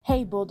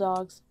Hey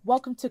Bulldogs,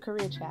 welcome to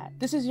Career Chat.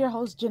 This is your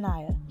host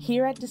Janaya.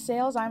 Here at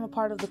DeSales, I'm a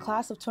part of the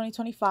class of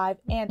 2025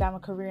 and I'm a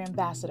career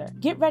ambassador.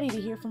 Get ready to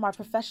hear from our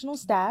professional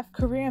staff,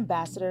 career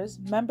ambassadors,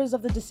 members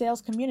of the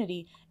DeSales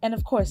community, and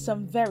of course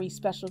some very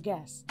special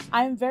guests.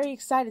 I am very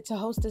excited to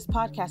host this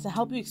podcast and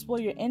help you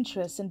explore your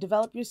interests and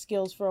develop your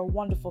skills for a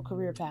wonderful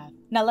career path.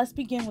 Now let's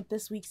begin with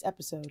this week's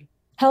episode.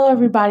 Hello,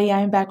 everybody. I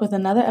am back with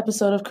another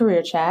episode of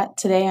Career Chat.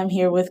 Today, I'm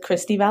here with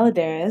Kristy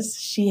Valladares.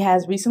 She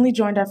has recently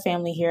joined our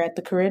family here at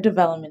the Career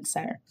Development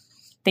Center.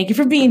 Thank you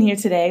for being here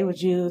today. Would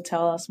you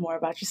tell us more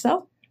about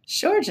yourself?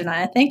 Sure,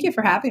 Janaya. Thank you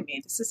for having me.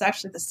 This is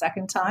actually the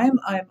second time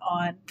I'm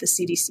on the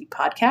CDC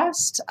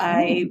podcast.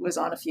 I was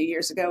on a few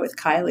years ago with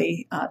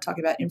Kylie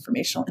talking about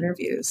informational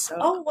interviews. So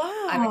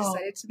wow. I'm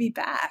excited to be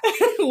back.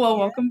 Well,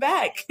 welcome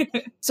back.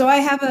 So I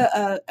have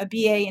a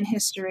BA in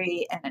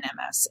history and an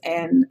MS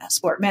in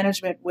sport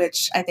management,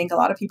 which I think a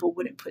lot of people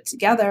wouldn't put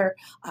together.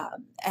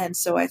 And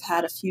so I've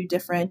had a few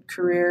different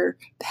career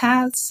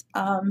paths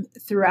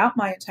throughout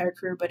my entire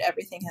career, but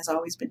everything has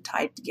always been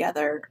tied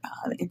together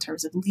in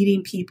terms of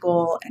leading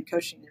people and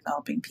coaching and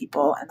developing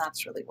people. And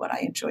that's really what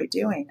I enjoy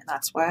doing. And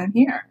that's why I'm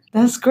here.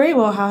 That's great.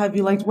 Well, how have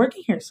you liked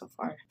working here so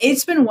far?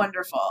 It's been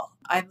wonderful.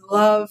 I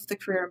love the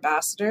career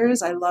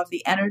ambassadors. I love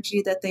the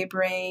energy that they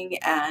bring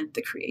and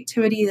the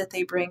creativity that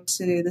they bring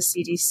to the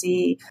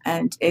CDC.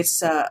 And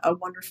it's a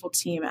wonderful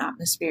team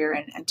atmosphere.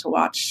 And to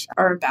watch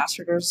our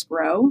ambassadors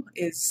grow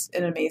is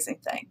an amazing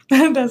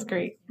thing. That's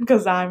great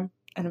because I'm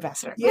an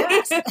ambassador.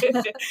 Yes.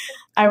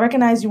 I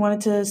recognize you wanted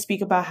to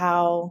speak about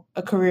how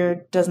a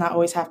career does not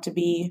always have to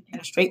be in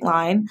a straight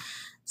line.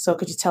 So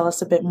could you tell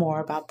us a bit more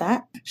about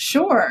that?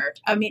 Sure.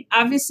 I mean,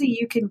 obviously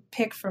you can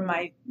pick from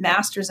my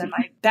master's and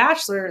my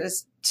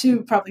bachelor's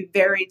two probably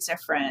very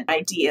different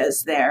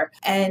ideas there.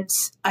 And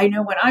I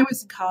know when I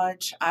was in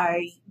college,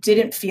 I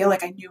didn't feel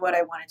like I knew what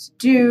I wanted to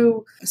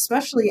do,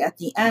 especially at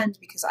the end,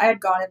 because I had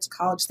gone into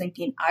college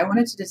thinking I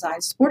wanted to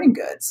design sporting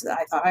goods.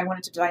 I thought I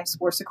wanted to design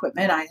sports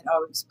equipment. I had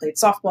always played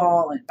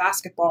softball and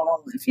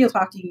basketball and field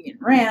hockey and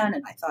ran.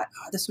 And I thought,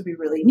 oh, this would be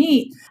really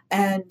neat.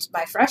 And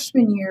my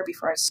freshman year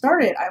before I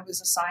started, I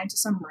was assigned to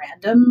some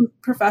random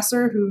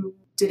professor who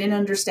didn't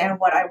understand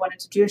what I wanted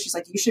to do. And she's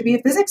like, you should be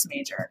a physics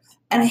major.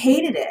 And I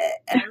hated it.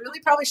 And I really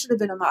probably should have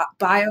been a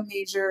bio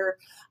major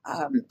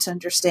to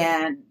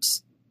understand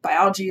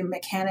biology and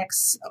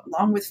mechanics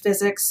along with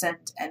physics and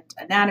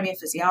anatomy and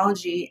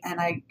physiology. And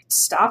I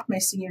stopped my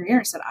senior year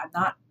and said,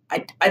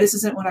 this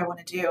isn't what I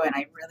want to do. And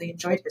I really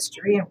enjoyed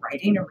history and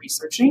writing and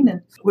researching.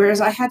 And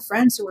whereas I had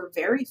friends who were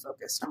very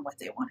focused on what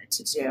they wanted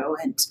to do,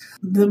 and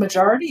the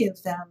majority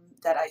of them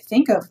that I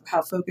think of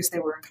how focused they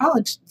were in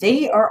college,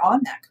 they are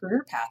on that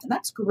career path. And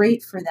that's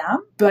great for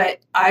them. But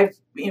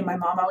my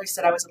mom always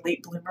said I was a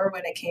late bloomer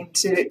when it came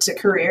to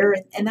career.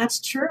 And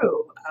that's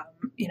true.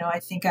 I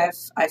think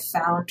I've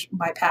found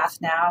my path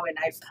now, and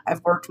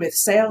I've worked with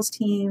sales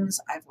teams.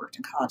 I've worked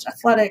in college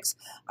athletics.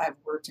 I've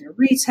worked in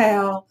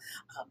retail.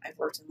 I've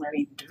worked in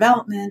learning and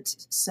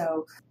development.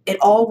 So it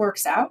all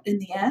works out in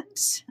the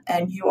end,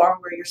 and you are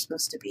where you're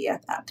supposed to be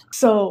at that time.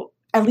 So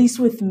at least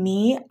with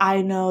me,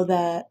 I know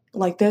that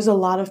there's a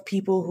lot of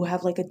people who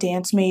have a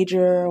dance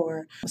major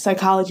or a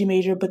psychology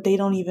major, but they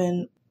don't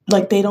even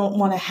they don't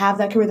want to have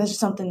that career. That's just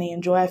something they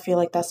enjoy. I feel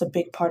like that's a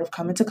big part of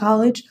coming to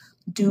college.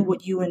 Do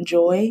what you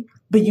enjoy,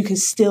 but you can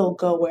still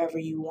go wherever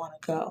you want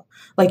to go.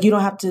 You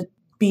don't have to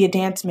be a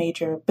dance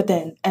major, but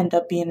then end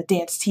up being a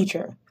dance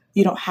teacher.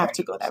 You don't have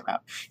to go that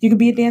route. You can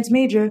be a dance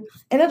major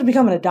and end up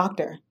becoming a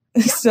doctor.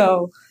 Yeah.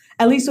 So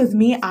at least with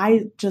me,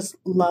 I just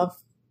love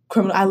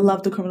I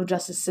love the criminal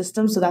justice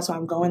system, so that's why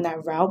I'm going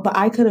that route. But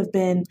I could have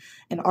been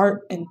an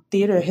art and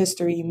theater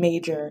history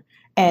major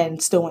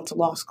and still went to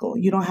law school.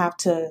 You don't have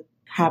to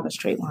have a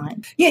straight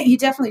line. Yeah, you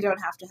definitely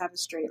don't have to have a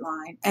straight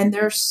line. And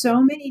there are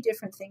so many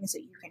different things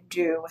that you can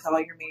do with all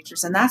your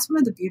majors. And that's one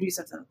of the beauties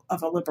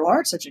of a liberal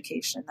arts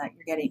education that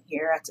you're getting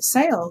here at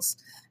DeSales.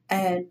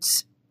 And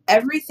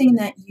everything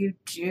that you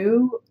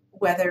do,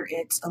 whether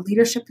it's a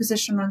leadership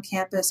position on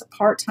campus, a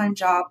part-time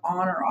job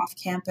on or off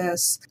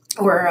campus,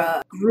 or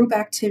a group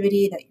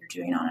activity that you're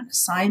doing on an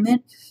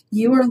assignment,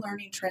 you are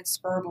learning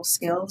transferable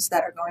skills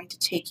that are going to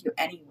take you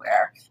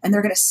anywhere. And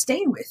they're going to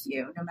stay with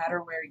you no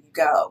matter where you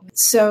go.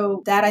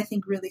 So that, I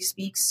think, really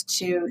speaks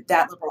to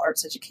that liberal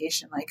arts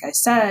education, like I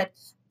said,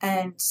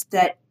 and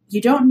that you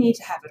don't need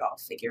to have it all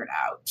figured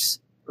out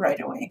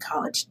right away in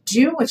college.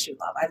 Do what you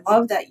love. I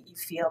love that you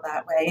feel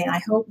that way. And I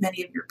hope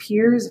many of your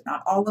peers, if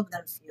not all of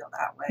them, feel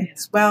that way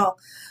as well,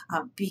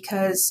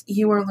 because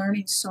you are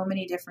learning so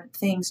many different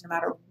things no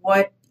matter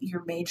what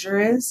your major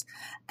is.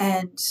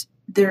 And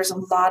there's a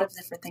lot of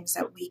different things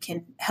that we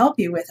can help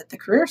you with at the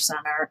Career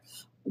Center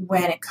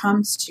when it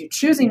comes to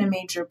choosing a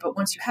major. But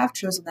once you have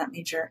chosen that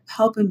major,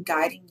 help in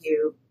guiding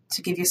you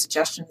to give you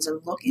suggestions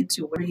and look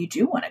into where you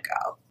do want to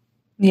go.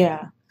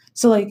 Yeah.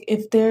 So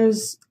if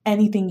there's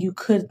anything you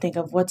could think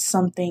of, what's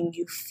something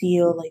you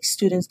feel like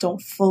students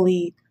don't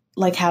fully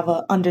have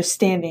a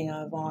understanding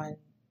of on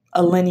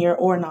a linear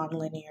or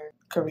nonlinear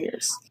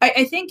careers?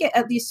 I think,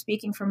 at least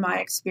speaking from my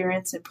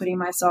experience and putting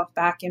myself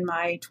back in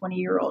my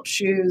 20-year-old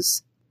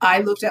shoes, I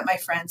looked at my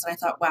friends and I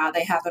thought, wow,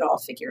 they have it all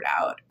figured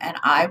out. And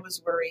I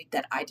was worried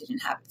that I didn't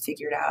have it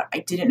figured out. I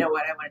didn't know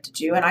what I wanted to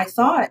do. And I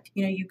thought,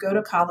 you go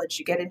to college,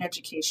 you get an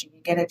education,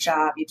 you get a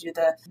job, you do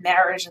the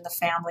marriage and the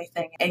family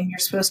thing, and you're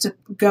supposed to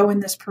go in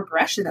this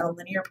progression, a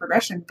linear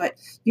progression, but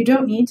you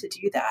don't need to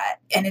do that.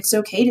 And it's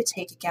okay to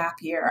take a gap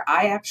year.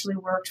 I actually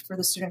worked for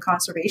the Student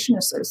Conservation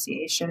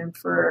Association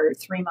for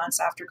 3 months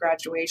after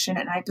graduation,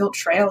 and I built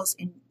trails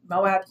in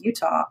Moab,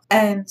 Utah.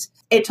 And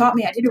it taught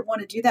me I didn't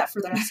want to do that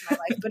for the rest of my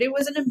life, but it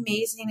was an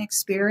amazing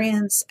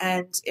experience.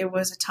 And it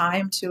was a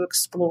time to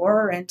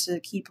explore and to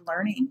keep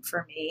learning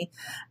for me.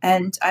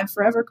 And I'm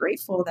forever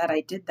grateful that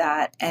I did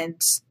that.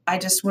 And I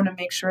just want to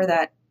make sure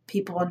that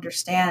people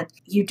understand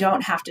you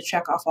don't have to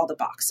check off all the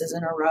boxes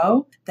in a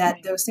row,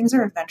 that those things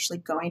are eventually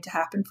going to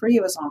happen for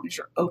you as long as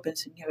you're open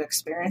to new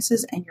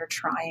experiences and you're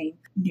trying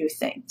new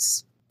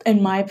things.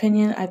 In my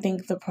opinion, I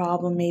think the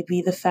problem may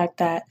be the fact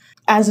that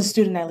as a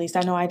student, at least,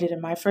 I know I did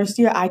in my first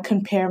year, I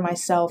compare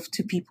myself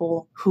to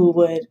people who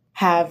would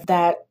have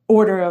that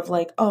order of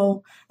like,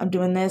 oh, I'm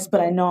doing this,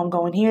 but I know I'm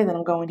going here, then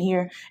I'm going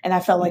here. And I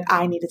felt like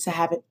I needed to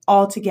have it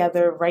all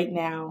together right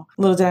now.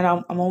 Little did I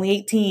know, I'm only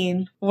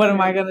 18. What am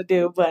I going to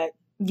do? But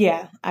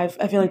yeah, I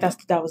feel like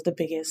that was the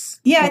biggest.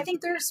 Yeah, I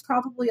think there's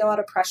probably a lot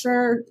of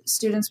pressure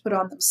students put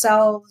on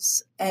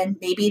themselves, and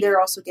maybe they're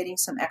also getting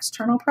some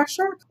external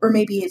pressure, or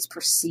maybe it's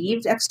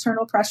perceived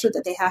external pressure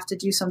that they have to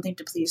do something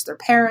to please their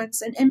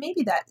parents. And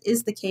maybe that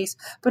is the case,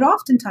 but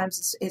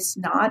oftentimes it's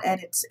not,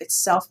 and it's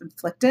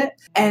self-inflicted.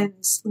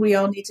 And we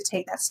all need to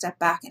take that step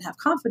back and have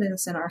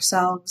confidence in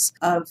ourselves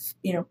of,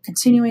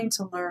 continuing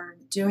to learn,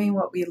 doing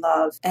what we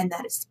love, and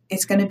that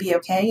it's going to be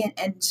okay.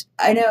 And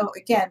I know,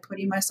 again,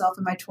 putting myself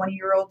in my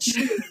 20-year-old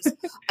shoes,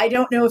 I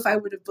don't know if I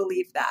would have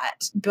believed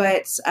that,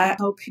 but I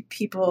hope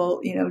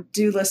people,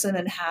 do listen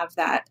and have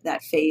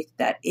that faith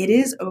that it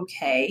is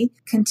okay.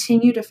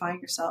 Continue to find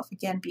yourself,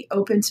 again, be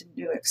open to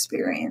new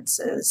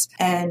experiences.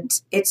 And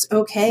it's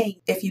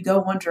okay if you go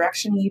one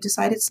direction and you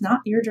decide it's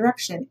not your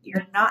direction.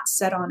 You're not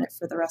set on it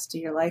for the rest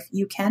of your life.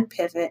 You can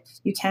pivot,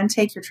 you can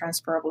take your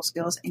transferable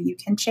skills, and you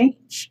can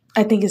change.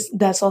 I think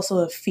that's also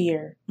a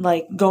fear,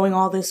 like going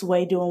all this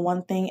way, doing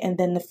one thing, and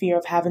then the fear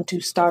of having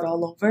to start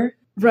all over.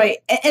 Right.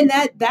 And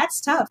that's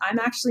tough. I'm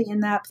actually in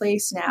that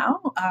place now.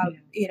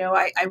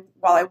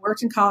 While I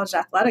worked in college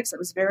athletics, it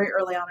was very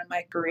early on in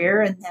my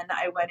career. And then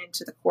I went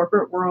into the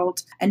corporate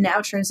world and now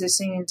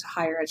transitioning into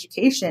higher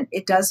education.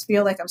 It does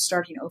feel like I'm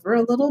starting over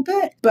a little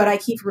bit, but I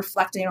keep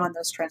reflecting on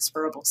those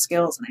transferable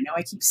skills. And I know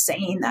I keep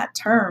saying that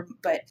term,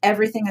 but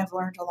everything I've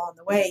learned along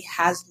the way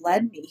has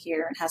led me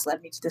here and has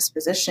led me to this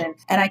position.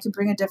 And I can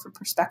bring a different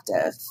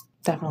perspective.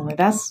 Definitely.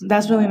 That's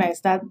really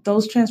nice. That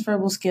those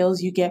transferable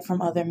skills you get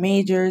from other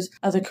majors,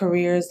 other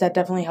careers, that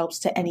definitely helps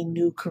to any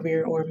new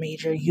career or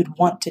major you'd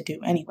want to do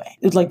anyway.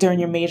 It's like during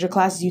your major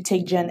classes, you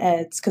take gen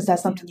eds because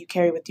that's something you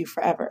carry with you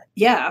forever.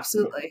 Yeah,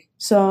 absolutely.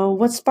 So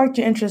what sparked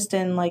your interest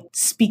in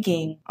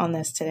speaking on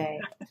this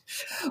today?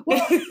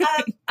 Well,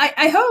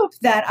 I hope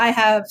that I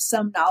have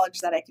some knowledge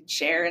that I can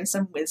share and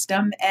some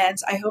wisdom. And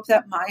I hope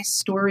that my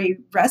story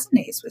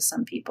resonates with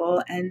some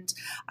people. And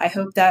I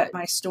hope that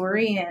my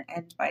story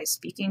and by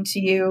speaking to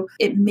you,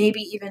 it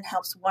maybe even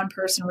helps one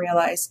person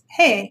realize,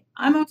 hey,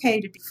 I'm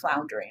okay to be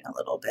floundering a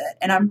little bit.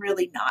 And I'm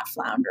really not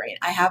floundering.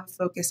 I have a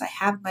focus. I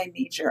have my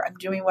major. I'm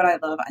doing what I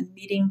love. I'm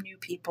meeting new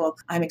people.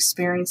 I'm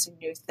experiencing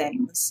new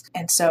things.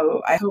 And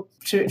so I hope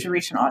to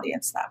reach an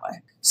audience that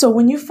way. So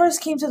when you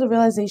first came to the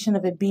realization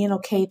of it being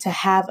okay to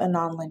have a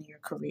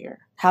nonlinear career,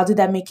 how did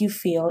that make you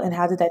feel, and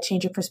how did that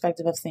change your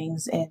perspective of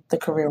things in the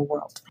career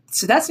world?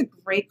 So that's a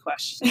great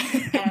question.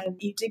 And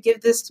you did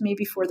give this to me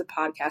before the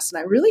podcast, and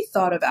I really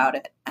thought about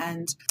it.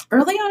 And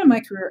early on in my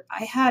career,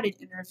 I had an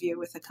interview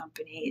with a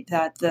company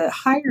that the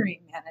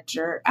hiring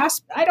manager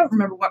asked, I don't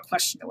remember what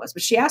question it was,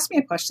 but she asked me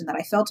a question that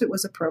I felt it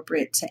was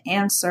appropriate to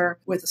answer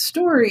with a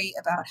story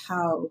about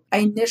how I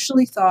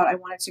initially thought I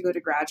wanted to go to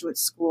graduate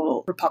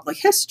school for public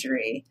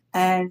history.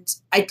 And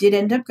I did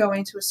end up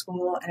going to a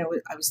school, and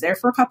I was there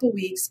for a couple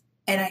weeks.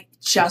 And I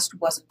just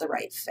wasn't the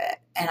right fit.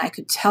 And I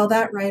could tell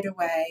that right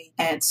away.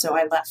 And so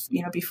I left,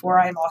 before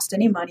I lost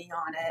any money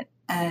on it.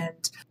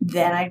 And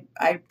then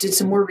I did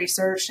some more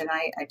research, and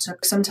I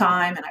took some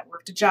time and I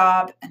worked a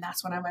job. And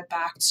that's when I went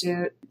back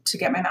to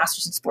get my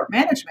master's in sport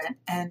management.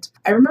 And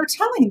I remember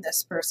telling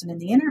this person in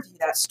the interview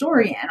that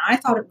story. And I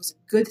thought it was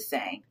a good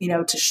thing,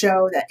 to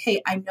show that,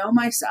 hey, I know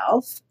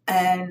myself.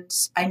 And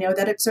I know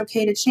that it's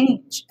okay to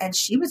change. And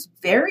she was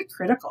very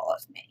critical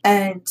of me.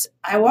 And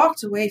I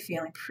walked away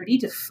feeling pretty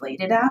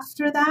deflated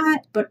after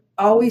that, but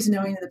always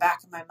knowing in the back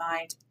of my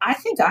mind, I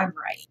think I'm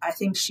right. I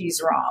think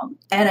she's wrong.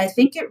 And I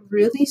think it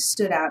really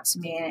stood out to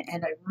me.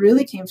 And I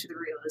really came to the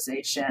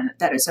realization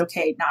that it's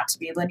okay not to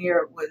be linear.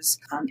 It was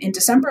in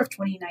December of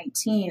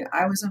 2019,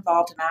 I was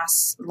involved in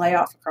mass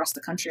layoff across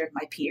the country of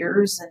my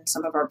peers and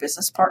some of our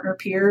business partner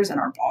peers and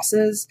our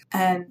bosses.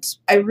 And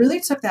I really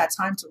took that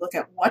time to look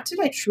at what did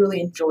I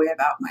truly enjoy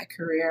about my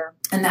career.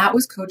 And that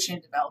was coaching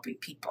and developing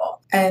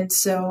people. And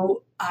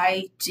so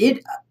I did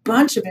a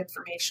bunch of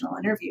informational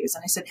interviews,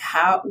 and I said,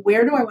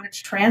 where do I want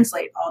to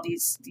translate all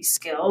these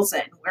skills,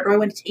 and where do I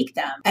want to take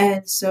them?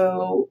 And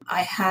so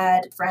I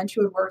had a friend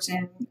who had worked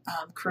in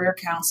career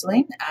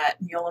counseling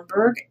at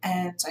Muhlenberg,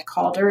 and I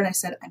called her and I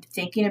said, I'm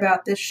thinking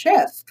about this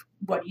shift.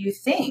 What do you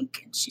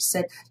think? And she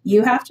said,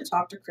 you have to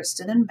talk to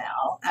Kristen and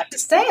Mel at the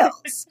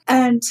sales.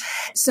 And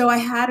so I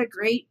had a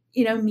great,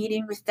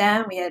 meeting with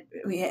them. We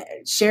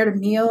had shared a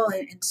meal,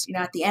 and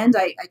at the end,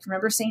 I can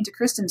remember saying to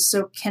Kristen,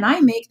 so can I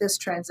make this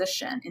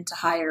transition into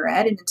higher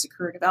ed and into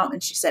career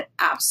development? She said,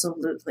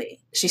 absolutely.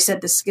 She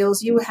said, the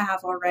skills you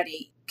have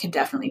already can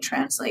definitely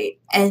translate.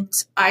 And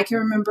I can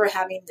remember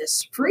having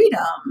this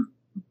freedom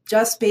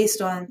just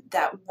based on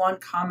that one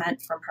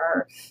comment from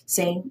her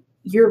saying,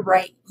 you're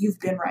right. You've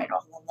been right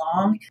all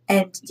along.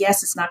 And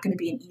yes, it's not going to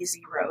be an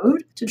easy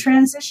road to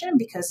transition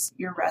because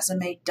your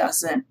resume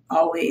doesn't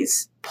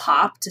always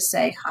pop to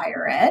say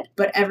higher ed,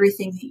 but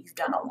everything that you've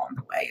done along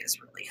the way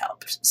has really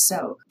helped.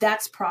 So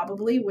that's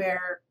probably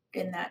where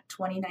in that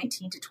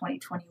 2019 to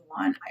 2021,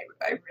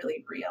 I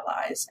really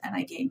realized and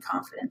I gained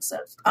confidence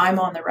of I'm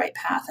on the right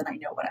path and I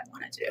know what I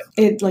want to do.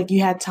 It like you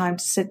had time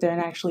to sit there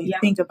and actually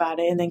think about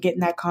it, and then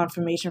getting that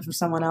confirmation from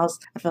someone else.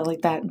 I felt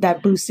like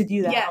that boosted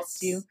you, that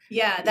helped you.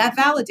 Yeah, that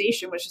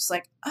validation was just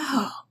like,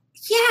 oh,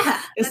 yeah.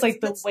 It's like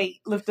the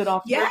weight lifted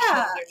off your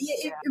shoulders.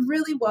 It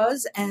really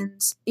was.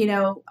 And,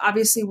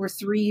 obviously we're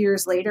 3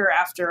 years later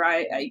after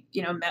I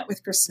met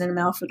with Kristen and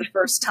Mel for the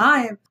first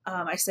time.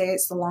 I say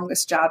it's the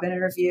longest job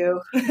interview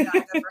that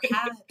I've ever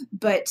had.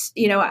 But,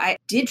 I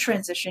did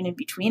transition in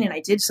between, and I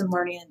did some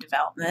learning and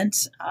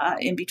development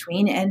in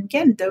between. And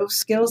again, those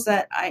skills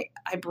that I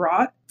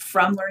brought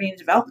from learning and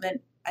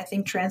development, I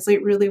think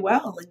translate really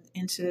well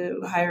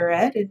into higher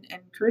ed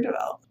and career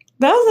development.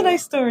 That was a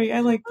nice story.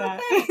 I like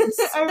that.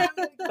 I really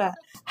like that.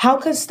 How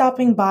could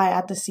stopping by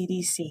at the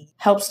CDC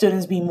help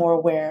students be more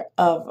aware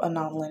of a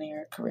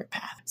nonlinear career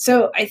path?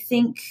 So I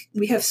think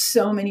we have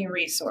so many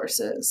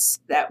resources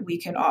that we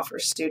can offer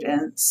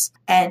students.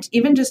 And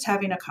even just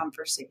having a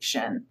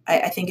conversation,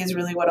 I think is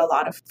really what a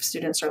lot of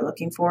students are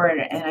looking for.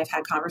 And I've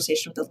had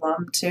conversation with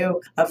alum too,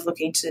 of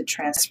looking to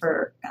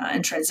transfer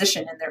and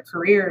transition in their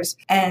careers.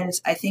 And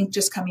I think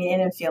just coming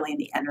in and feeling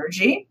the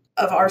energy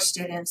of our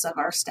students, of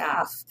our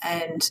staff,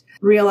 and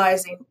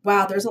realizing,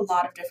 wow, there's a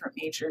lot of different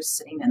majors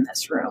sitting in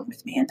this room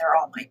with me, and they're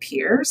all my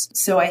peers.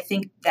 So I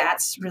think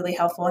that's really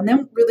helpful. And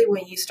then really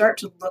when you start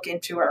to look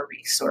into our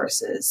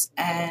resources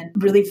and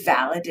really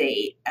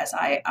validate, as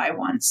I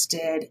once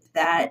did,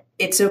 that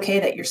it's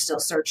okay that you're still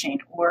searching,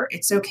 or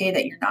it's okay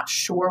that you're not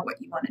sure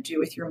what you want to do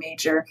with your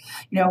major.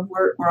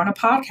 We're on a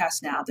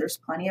podcast now. There's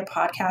plenty of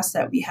podcasts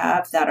that we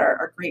have that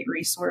are great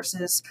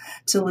resources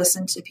to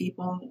listen to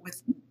people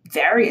with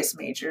various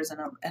majors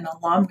and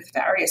along with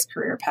various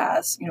career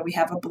paths. We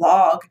have a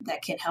blog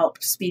that can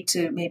help speak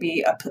to maybe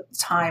a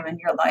time in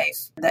your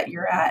life that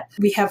you're at.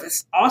 We have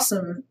this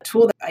awesome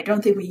tool that I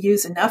don't think we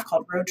use enough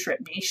called Road Trip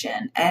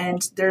Nation.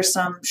 And there's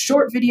some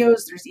short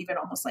videos. There's even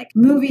almost like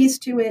movies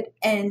to it.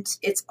 And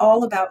it's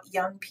all about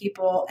young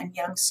people and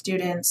young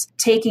students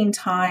taking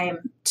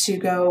time to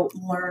go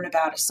learn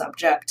about a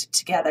subject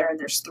together. And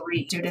there's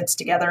 3 students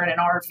together in an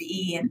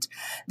RV, and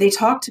they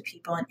talk to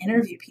people and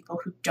interview people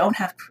who don't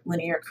have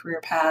linear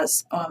career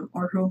paths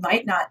or who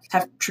might not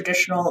have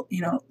traditional,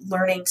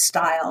 learning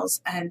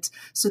styles. And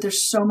so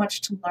there's so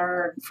much to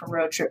learn from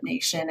Road Trip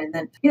Nation. And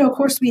then, of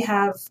course, we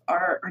have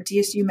our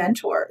DSU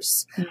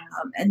mentors,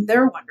 and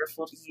they're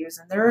wonderful to use.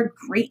 And they're a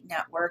great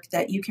network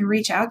that you can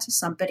reach out to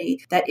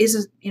somebody that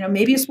is,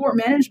 maybe a sport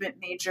management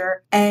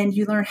major, and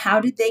you learn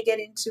how did they get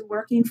into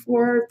working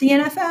for the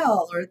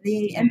NFL or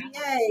the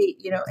NBA,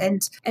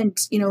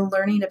 and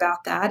learning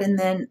about that. And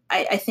then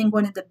I think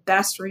one of the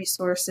best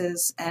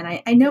resources, and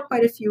I know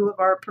quite a few of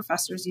our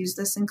professors use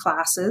this in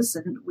classes,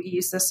 and we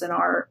use this in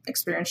our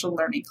experiential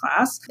learning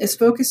class, is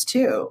Focus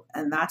 2.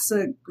 And that's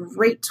a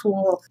great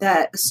tool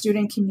that a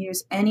student can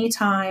use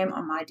anytime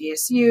on my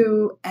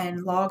DSU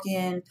and log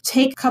in,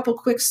 take a couple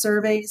quick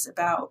surveys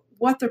about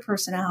what their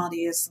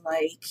personality is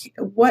like,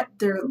 what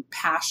their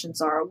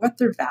passions are, what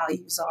their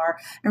values are,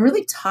 and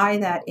really tie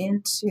that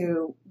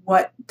into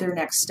what their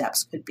next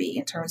steps could be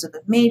in terms of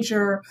a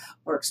major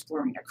or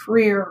exploring a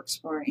career, or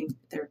exploring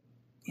their,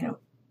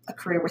 a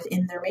career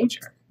within their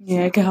major.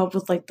 Yeah, it can help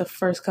with like the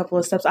first couple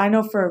of steps. I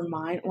know for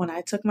mine, when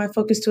I took my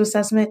Focus 2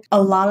 assessment,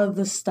 a lot of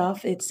the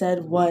stuff it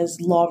said was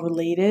law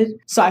related.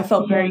 So I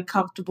felt very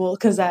comfortable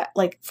because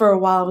for a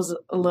while I was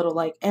a little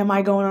like, am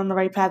I going on the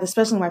right path?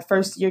 Especially my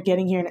first year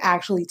getting here and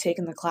actually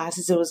taking the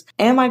classes. It was,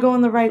 am I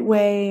going the right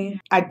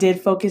way? I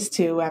did Focus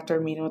 2 after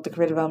a meeting with the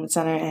Career Development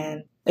Center,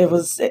 and it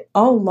was,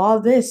 law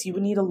this, you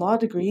would need a law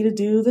degree to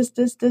do this,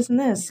 and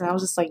this. And I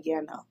was just like, yeah,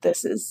 no,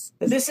 this is.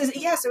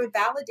 Yeah, so it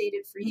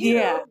validated for you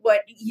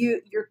what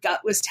your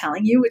gut was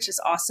telling you, which is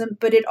awesome.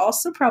 But it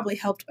also probably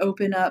helped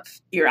open up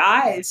your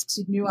eyes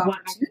to new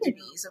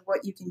opportunities of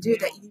what you can do,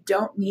 that you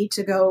don't need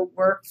to go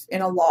work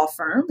in a law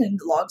firm and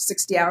log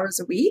 60 hours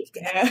a week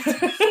and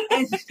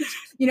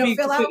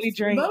fill out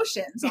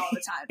motions all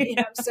the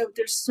time. So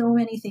there's so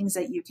many things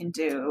that you can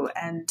do.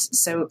 And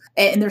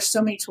there's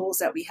so many tools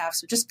that we have.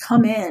 So just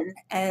come in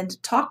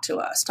and talk to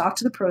us, talk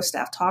to the pro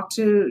staff, talk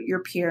to your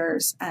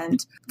peers,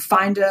 and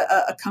find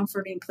a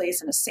comforting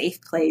place and a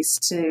safe place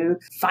to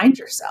find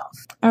yourself.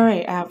 All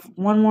right. I have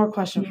one more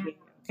question for you.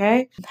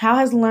 Okay. How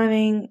has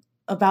learning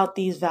about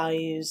these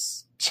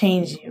values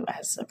change you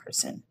as a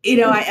person? When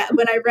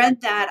I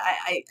read that,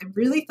 I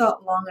really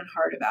thought long and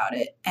hard about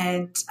it.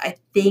 And I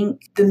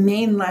think the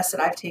main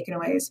lesson I've taken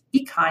away is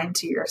be kind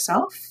to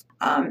yourself.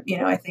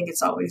 I think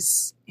it's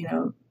always,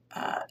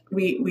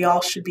 we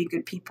all should be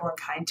good people and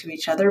kind to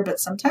each other, but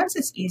sometimes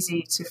it's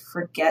easy to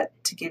forget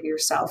to give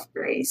yourself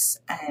grace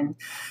and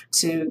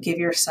to give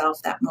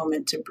yourself that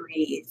moment to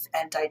breathe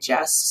and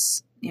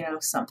digest,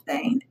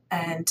 something,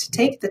 and to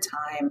take the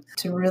time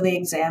to really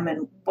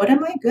examine, what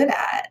am I good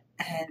at?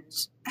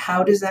 And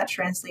how does that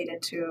translate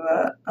into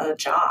a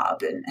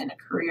job and a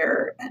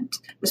career? And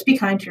just be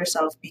kind to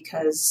yourself,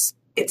 because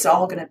it's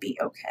all going to be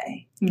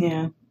okay.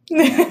 Yeah.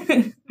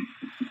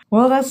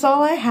 Well, that's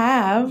all I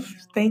have.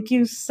 Thank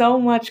you so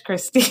much,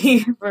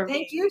 Kristy.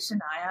 Thank you,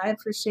 Shania. I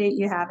appreciate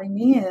you having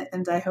me,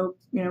 and I hope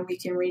we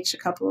can reach a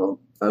couple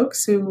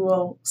folks who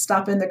will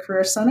stop in the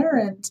Career Center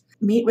and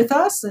meet with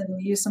us and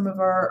use some of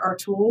our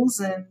tools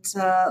and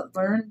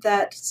learn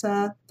that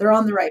they're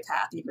on the right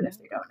path, even if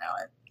they don't know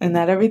it. And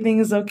that everything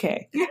is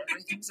okay.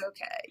 Everything's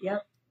okay.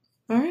 Yep.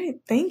 All right.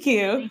 Thank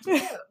you.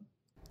 Thank you.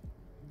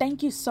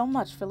 Thank you so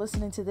much for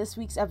listening to this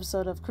week's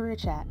episode of Career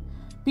Chat.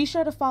 Be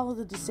sure to follow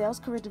the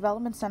DeSales Career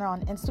Development Center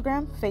on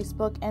Instagram,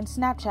 Facebook, and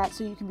Snapchat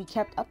so you can be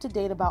kept up to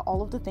date about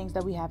all of the things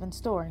that we have in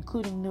store,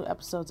 including new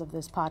episodes of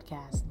this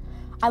podcast.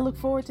 I look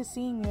forward to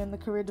seeing you in the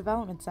Career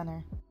Development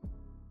Center.